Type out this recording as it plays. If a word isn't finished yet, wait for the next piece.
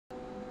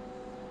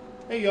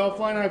Hey y'all,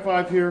 Flying High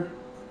Five here.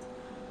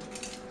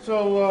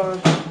 So,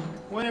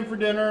 went in for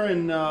dinner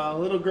and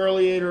little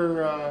girlie ate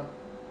her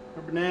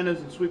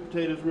bananas and sweet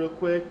potatoes real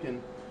quick,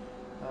 and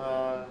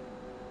uh,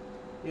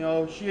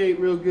 she ate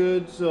real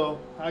good, so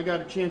I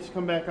got a chance to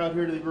come back out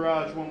here to the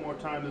garage one more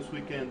time this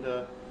weekend.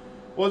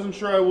 Wasn't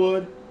sure I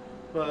would,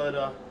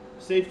 but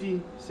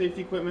safety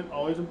equipment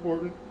always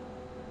important.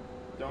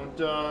 Don't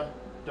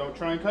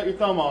try and cut your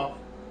thumb off.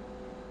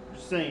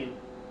 Just saying,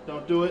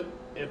 don't do it.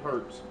 It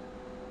hurts.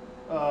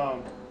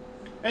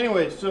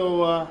 Anyway,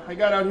 so I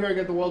got out here, I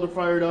got the welder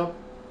fired up,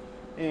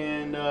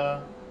 and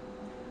I'm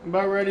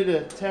about ready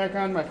to tack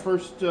on my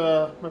first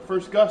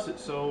gusset.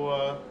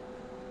 So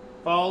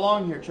follow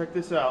along here, check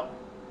this out.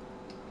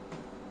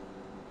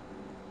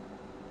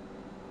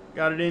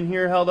 Got it in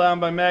here, held on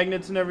by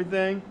magnets and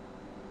everything.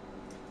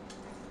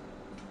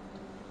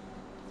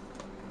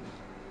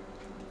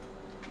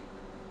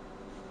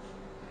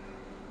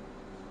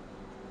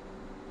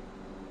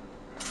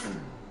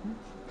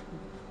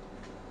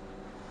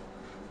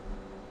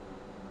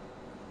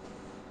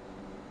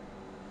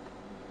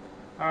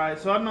 Alright,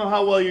 so I don't know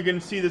how well you're going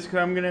to see this because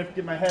I'm going to have to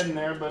get my head in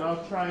there, but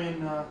I'll try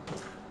and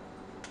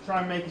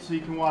make it so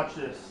you can watch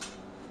this.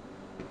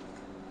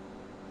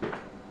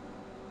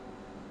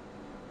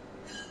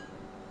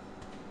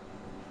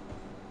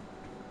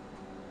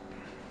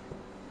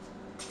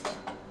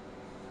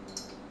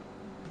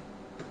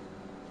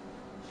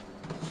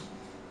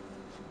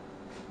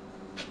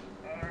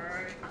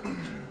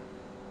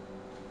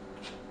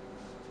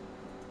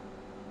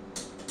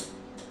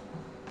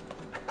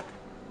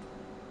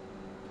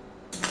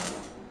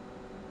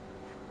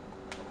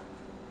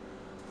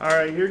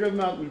 Alright, here goes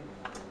nothing.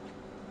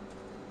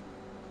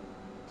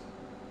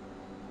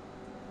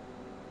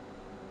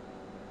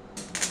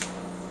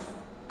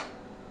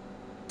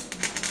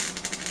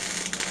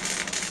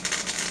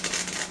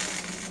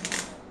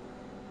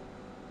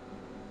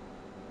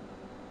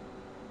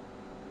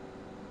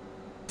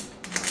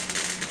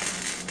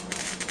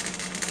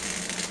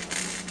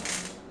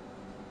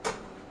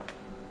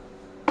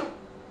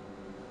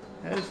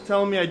 It's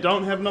telling me I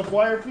don't have enough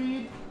wire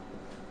feed.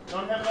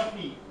 Don't have enough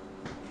heat.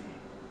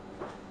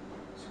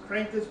 Let's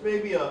crank this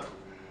baby up.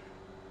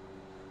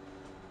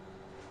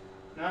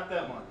 Not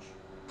that much.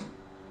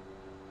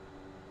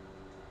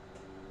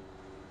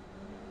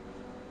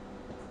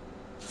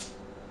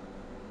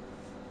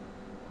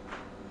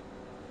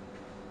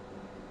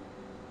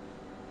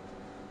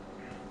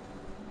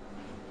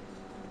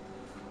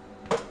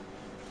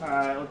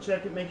 Alright, I'll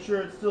check it, make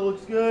sure it still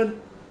looks good.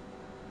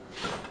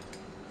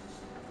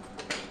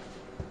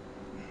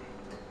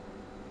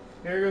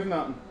 Here goes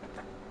nothing.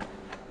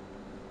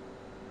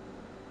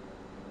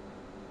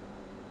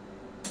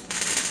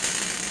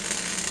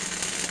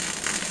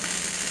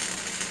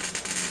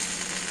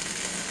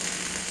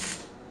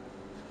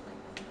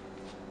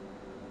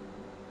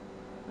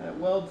 That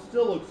weld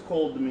still looks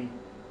cold to me.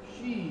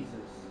 Jesus.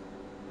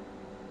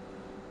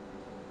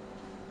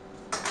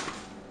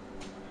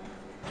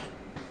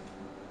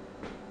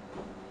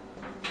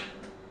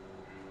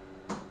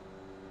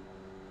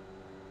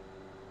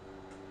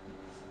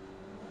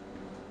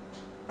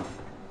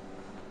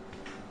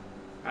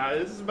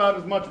 This is about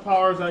as much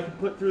power as I can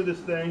put through this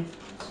thing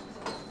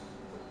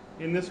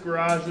in this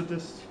garage with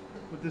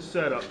this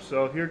setup.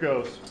 So here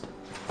goes.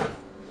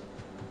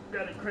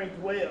 Got it cranked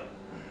way up.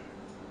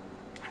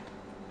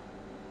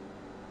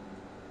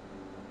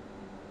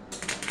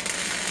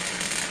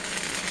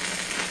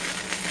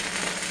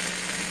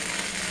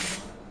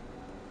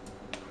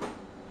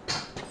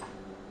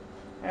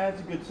 That's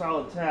a good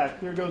solid tack.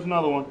 Here goes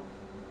another one.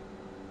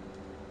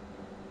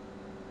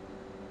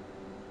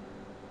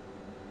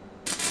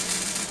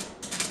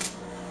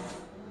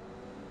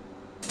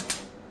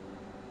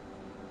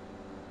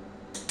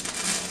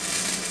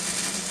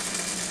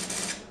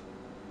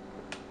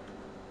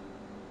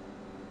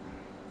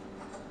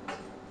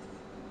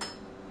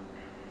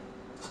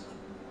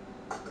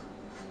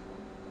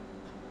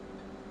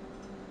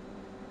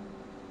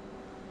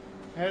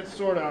 It's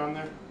sort of on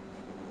there.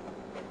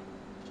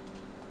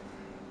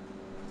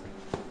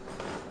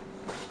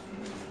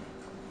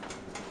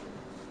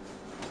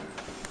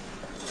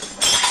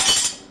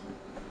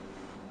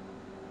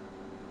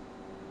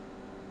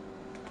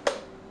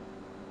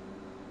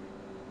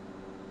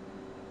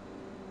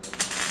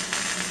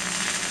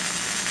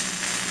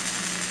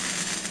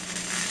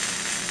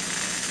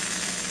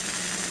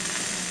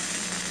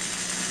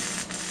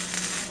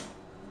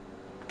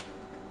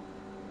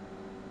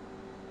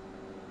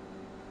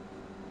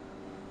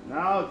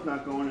 Now it's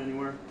not going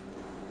anywhere.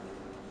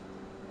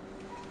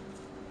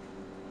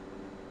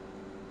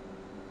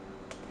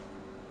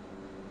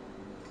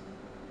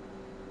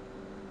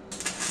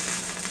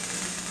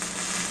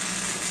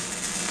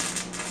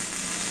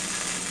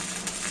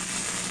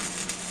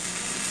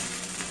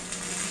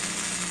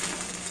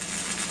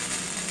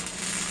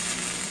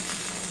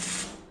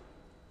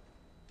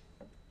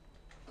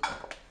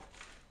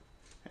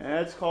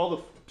 That's called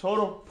a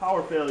total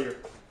power failure.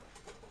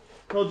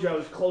 Told you I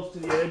was close to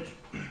the edge.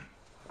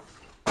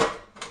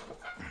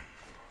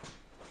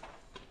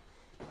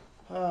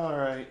 All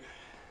right.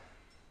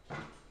 I'm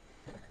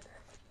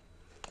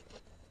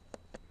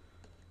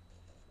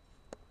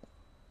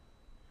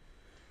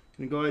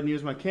gonna go ahead and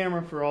use my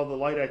camera for all the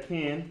light I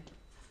can.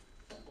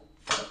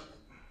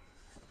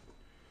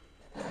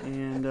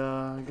 And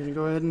I'm gonna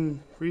go ahead and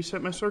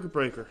reset my circuit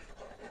breaker.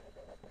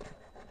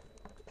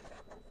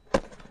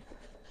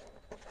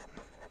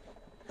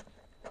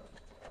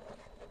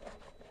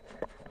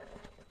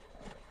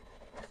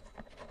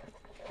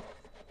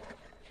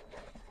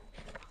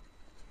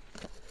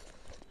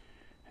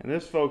 And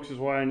this, folks, is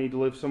why I need to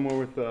live somewhere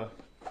with a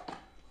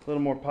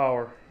little more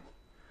power.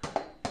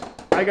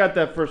 I got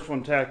that first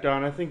one tacked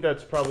on. I think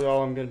that's probably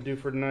all I'm going to do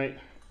for tonight.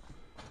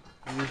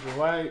 Use the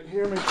light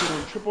here, make sure I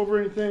don't trip over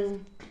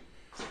anything.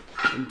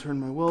 And turn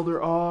my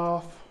welder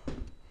off.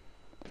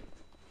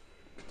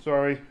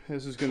 Sorry,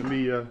 this is going to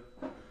be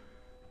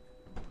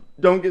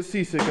don't get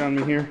seasick on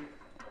me here.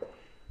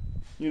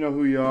 You know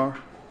who you are.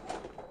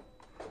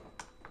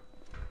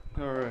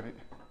 Alright.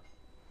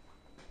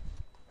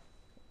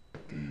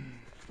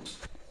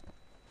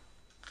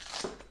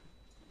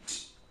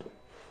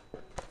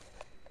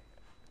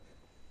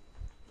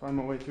 Find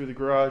my way through the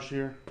garage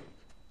here.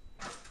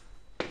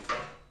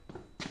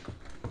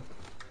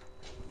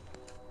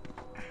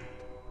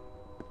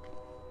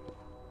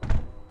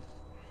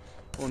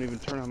 Won't even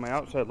turn on my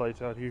outside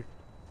lights out here.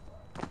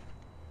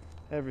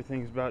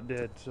 Everything's about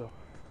dead, so.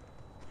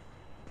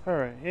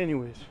 Alright,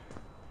 anyways.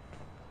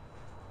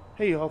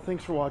 Hey y'all,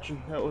 thanks for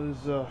watching. That was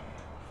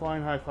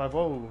Flying High Five.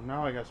 Oh,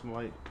 now I got some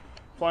light.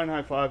 Flying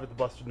High Five at the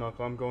Busted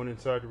Knuckle. I'm going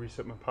inside to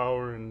reset my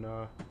power and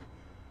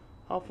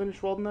I'll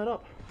finish welding that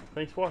up.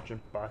 Thanks for watching.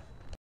 Bye.